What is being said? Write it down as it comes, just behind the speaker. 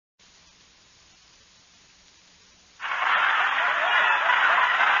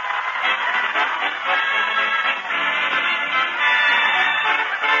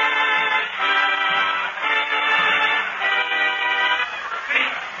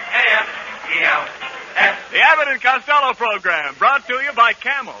The Abbott and Costello program, brought to you by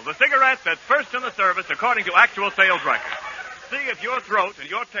Camel, the cigarette that's first in the service according to actual sales records. See if your throat and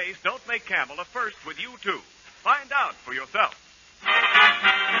your taste don't make Camel a first with you, too. Find out for yourself.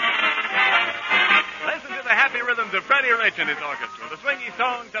 Listen to the happy rhythms of Freddie Rich and his orchestra, the swingy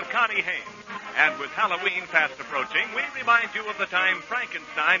songs of Connie Haynes. And with Halloween fast approaching, we remind you of the time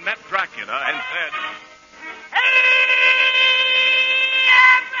Frankenstein met Dracula and said,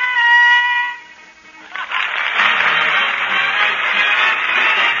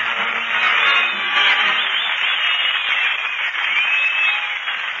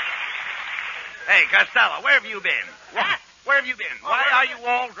 Hey, Costello, where have you been? Where have you been? Why are you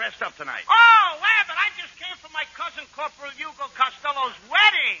all dressed up tonight? Oh, Abbott, I just came from my cousin Corporal Hugo Costello's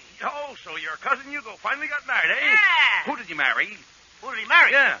wedding. Oh, so your cousin Hugo finally got married, eh? Yeah. Who did you marry? Who did he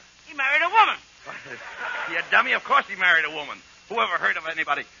marry? Yeah. He married a woman. You dummy, of course he married a woman. Who ever heard of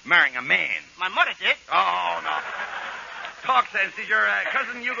anybody marrying a man? My mother did. Oh, no. Talk sense. Did your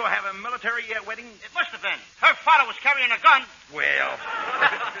cousin Hugo have a military wedding? It must have been. Her father was carrying a gun. Well.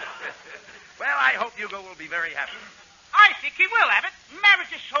 Well, I hope Hugo will be very happy. I think he will, Abbott. Marriage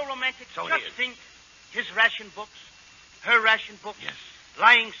is so romantic. So it Just is. think, his ration books, her ration books, Yes.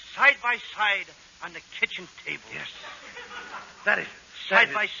 lying side by side on the kitchen table. Yes. That is.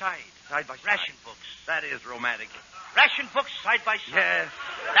 Side by side. Side by side. Ration books. That is romantic. Ration books side by side. Yes.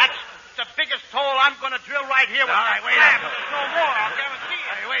 That's the biggest hole I'm going to drill right here with All right, that wait a slab. minute. There's no more, I'll guarantee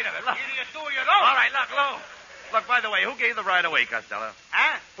it. Hey, wait a minute. Look. Either you do or you don't. All right, look. Look, by the way, who gave the bride away, Costello?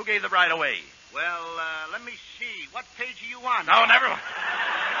 Huh? Who gave the bride away? Well, let me see. What page are you on? No, never mind.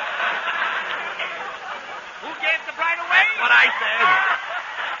 Who gave the bride away? That's what I said.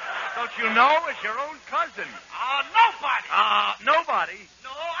 Don't you know? It's your own cousin. Nobody. Nobody.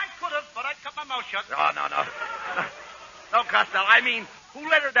 No, I could have, but I cut my mouth shut. Oh, no. No, Costello, I mean, who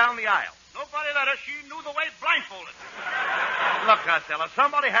led her down the aisle? Nobody let her. She knew the way blindfolded. Look, Costello,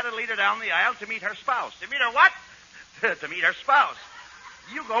 somebody had to lead her down the aisle to meet her spouse. To meet her what? To meet her spouse.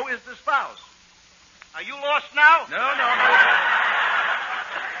 Hugo is the spouse. Are you lost now? No.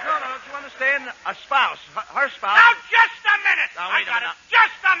 No, don't you understand? A spouse. Her spouse. Now, just a minute. Now, I wait a got minute. it.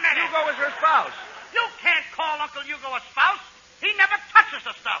 Just a minute. Hugo is her spouse. You can't call Uncle Hugo a spouse. He never touches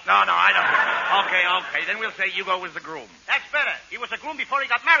the stuff. No, I don't. Okay. Then we'll say Hugo was the groom. That's better. He was a groom before he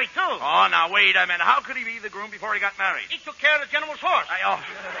got married, too. Oh, now, wait a minute. How could he be the groom before he got married? He took care of the general's horse.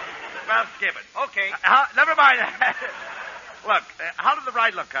 Well, skip it. Okay. Never mind. Look, how did the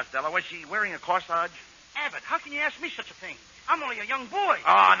bride look, Costello? Was she wearing a corsage? Abbott, how can you ask me such a thing? I'm only a young boy.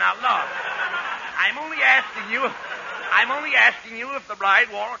 Oh, now, look. I'm only asking you if the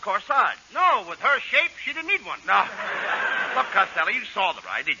bride wore a corsage. No, with her shape, she didn't need one. No. Look, Costello, you saw the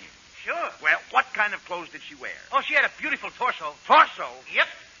bride, didn't you? Sure. Well, what kind of clothes did she wear? Oh, she had a beautiful torso. Torso? Yep.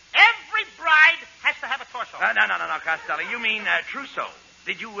 Every bride has to have a torso. No, Costello. You mean trousseau.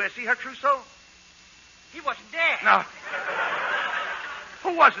 Did you see her trousseau? He wasn't there. No.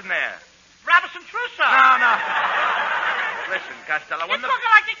 Who wasn't there? Robinson Trousseau. No. Listen, Costello. You're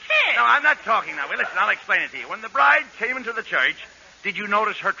talking like a kid. No, I'm not talking now. Well, listen, I'll explain it to you. When the bride came into the church, did you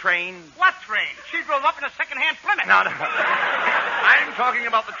notice her train? What train? She drove up in a second-hand Plymouth. No. I'm talking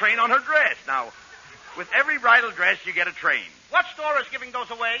about the train on her dress. Now, with every bridal dress, you get a train. What store is giving those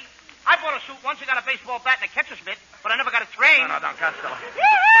away? I bought a suit once. I got a baseball bat and a catcher's mitt, but I never got a train. No, Costello.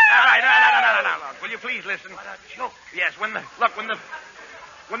 All right, no. Will you please listen? What a joke. Yes, when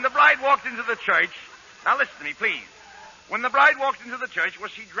the bride walked into the church. Now listen to me, please. When the bride walked into the church,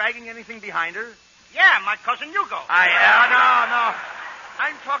 was she dragging anything behind her? Yeah, my cousin Hugo. No.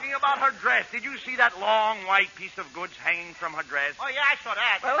 I'm talking about her dress. Did you see that long white piece of goods hanging from her dress? Oh, yeah, I saw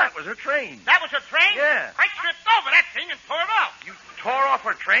that. Well, that was her train. That was her train? Yeah. I tripped over that thing and tore it off. You tore off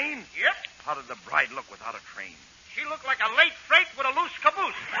her train? Yep. How did the bride look without a train? She looked like a late freight with a loose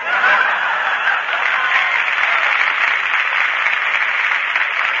caboose.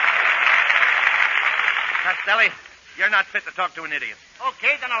 Costello, you're not fit to talk to an idiot.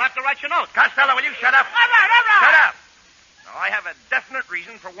 Okay, then I'll have to write you a note. Costello, will you shut up? All right. Shut up. Now, I have a definite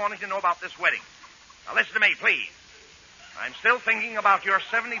reason for wanting to know about this wedding. Now, listen to me, please. I'm still thinking about your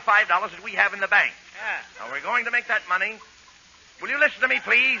 $75 that we have in the bank. Yeah. Now, we're going to make that money. Will you listen to me,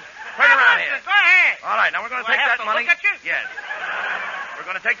 please? Turn around here. Go ahead. All right, now we're going to Do I take have that to money. look at you? Yes. We're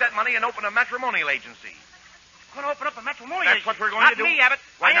going to take that money and open a matrimonial agency. Going to open up a matrimonial That's what we're going not to do. Not me, Abbott.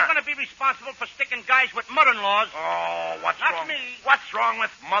 Why I ain't not? going to be responsible for sticking guys with mother-in-laws. Oh, what's Not wrong? me. What's wrong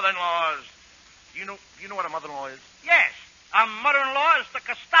with mother-in-laws? You know what a mother-in-law is? Yes. A mother-in-law is the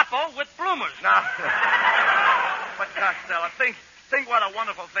Gestapo with bloomers. No. But, Costello, think what a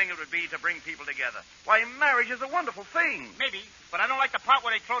wonderful thing it would be to bring people together. Why, marriage is a wonderful thing. Maybe, but I don't like the part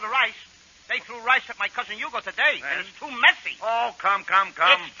where they throw the rice. They threw rice at my cousin Hugo today, and it's too messy. Oh, come.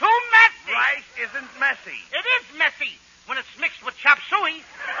 It's too messy. Rice isn't messy. It is messy when it's mixed with chop suey.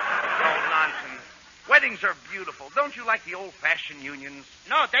 Oh, nonsense. Weddings are beautiful. Don't you like the old-fashioned unions?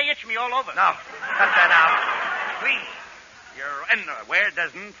 No, they itch me all over. No, cut that out. Please. Your underwear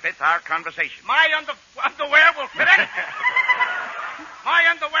doesn't fit our conversation. My underwear will fit anything. My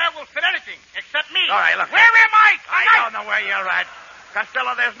underwear will fit anything, except me. All right, look. Where am I? I don't know where you're at.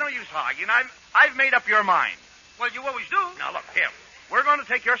 Costello, there's no use arguing. I've made up your mind. Well, you always do. Now, look, here. We're going to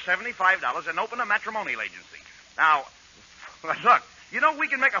take your $75 and open a matrimonial agency. Now, look, you know we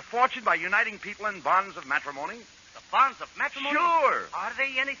can make a fortune by uniting people in bonds of matrimony? The bonds of matrimony? Sure. Are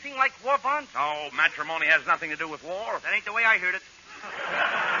they anything like war bonds? No, matrimony has nothing to do with war. That ain't the way I heard it.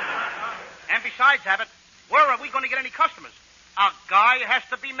 And besides, Abbott, where are we going to get any customers? A guy has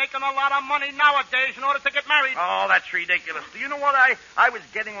to be making a lot of money nowadays in order to get married. Oh, that's ridiculous. Do you know what I was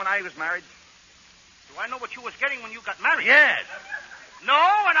getting when I was married? Do I know what you was getting when you got married? Yes. No,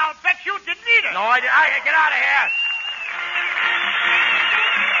 and I'll bet you didn't either. No, I get out of here.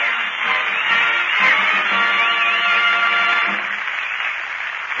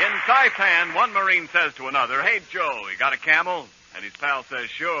 In Saipan, one Marine says to another, "Hey, Joe, you got a camel?" And his pal says,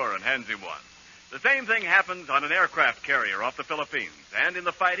 "Sure," and hands him one. The same thing happens on an aircraft carrier off the Philippines and in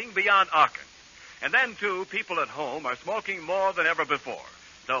the fighting beyond Aachen. And then, too, people at home are smoking more than ever before.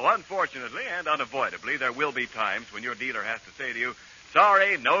 So, unfortunately and unavoidably, there will be times when your dealer has to say to you,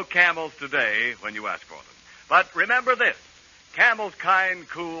 "Sorry, no Camels today," when you ask for them. But remember this. Camel's kind,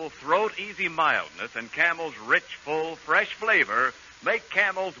 cool, throat-easy mildness and Camel's rich, full, fresh flavor make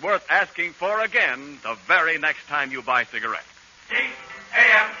Camels worth asking for again the very next time you buy cigarettes.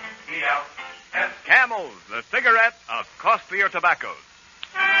 C-A-M-E-L. Camels, the cigarette of costlier tobaccos.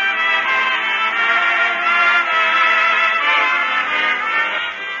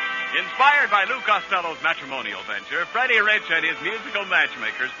 Inspired by Lou Costello's matrimonial venture, Freddie Rich and his musical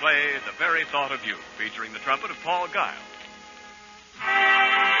matchmakers play The Very Thought of You, featuring the trumpet of Paul Giles.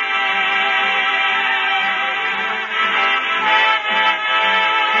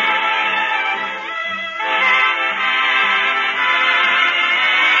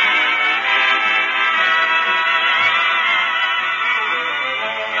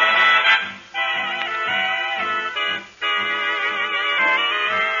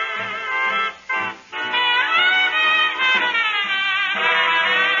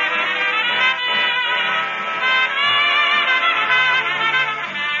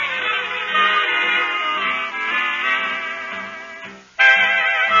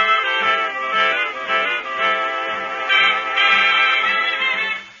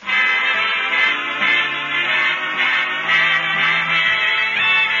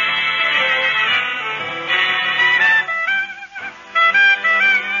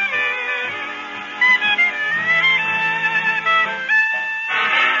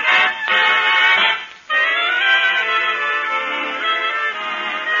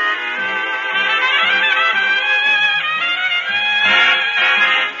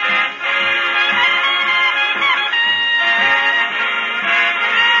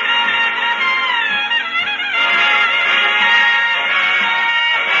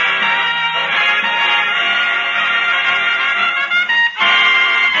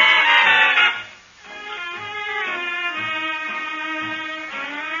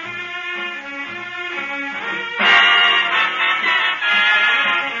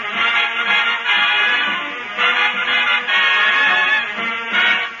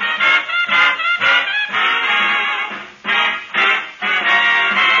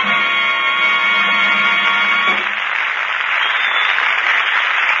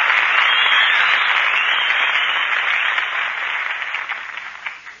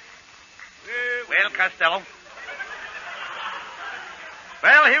 Costello.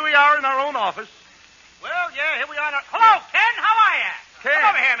 Well, here we are in our own office. Well, yeah, here we are. Hello, Ken. How are you? Ken. Come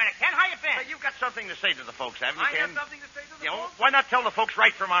over here a minute, Ken. How you been? Hey, you've got something to say to the folks, haven't you, I Ken? have something to say to the You know, folks? why not tell the folks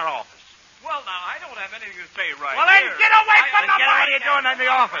right from our office? Well, now, I don't have anything to say right Well, then here. get away from the What are mic. you doing in the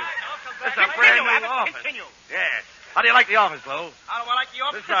office? This is a brand new Abbott, office. Continue. Yes. How do you like the office, Lou? How do I like the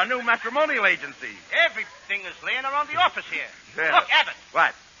office? This is our new matrimonial agency. Everything is laying around the office here. Yeah. Look, Abbott,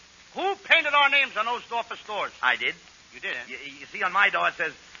 What? who painted our names on those office doors? I did. You did, huh? You see, on my door it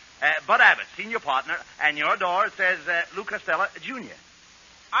says Bud Abbott, senior partner, and your door it says Lou Costello, Jr.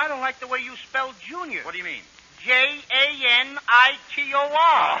 I don't like the way you spell junior. What do you mean? Janitor.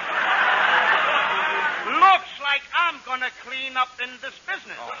 Looks like I'm going to clean up in this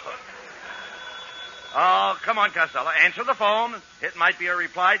business. Oh, come on, Costello. Answer the phone. It might be a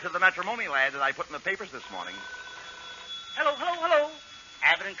reply to the matrimonial ad that I put in the papers this morning. Hello.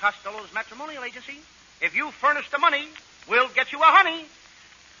 Abbott in Costello's matrimonial agency. If you furnish the money, we'll get you a honey.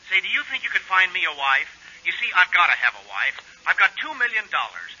 Say, do you think you could find me a wife? You see, I've got to have a wife. I've got $2 million.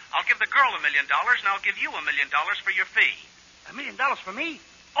 I'll give the girl $1 million, and I'll give you $1 million for your fee. $1 million for me?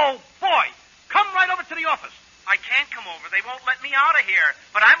 Oh, boy. Come right over to the office. I can't come over. They won't let me out of here.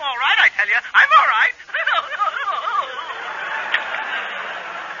 But I'm all right, I tell you. I'm all right.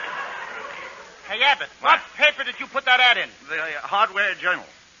 Hey, Abbott, what paper did you put that ad in? The Hardware Journal.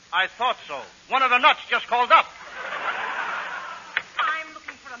 I thought so. One of the nuts just called up. I'm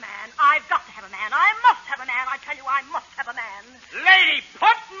looking for a man. I've got to have a man. I must have a man. I tell you, I must have a man. Lady,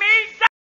 put me down!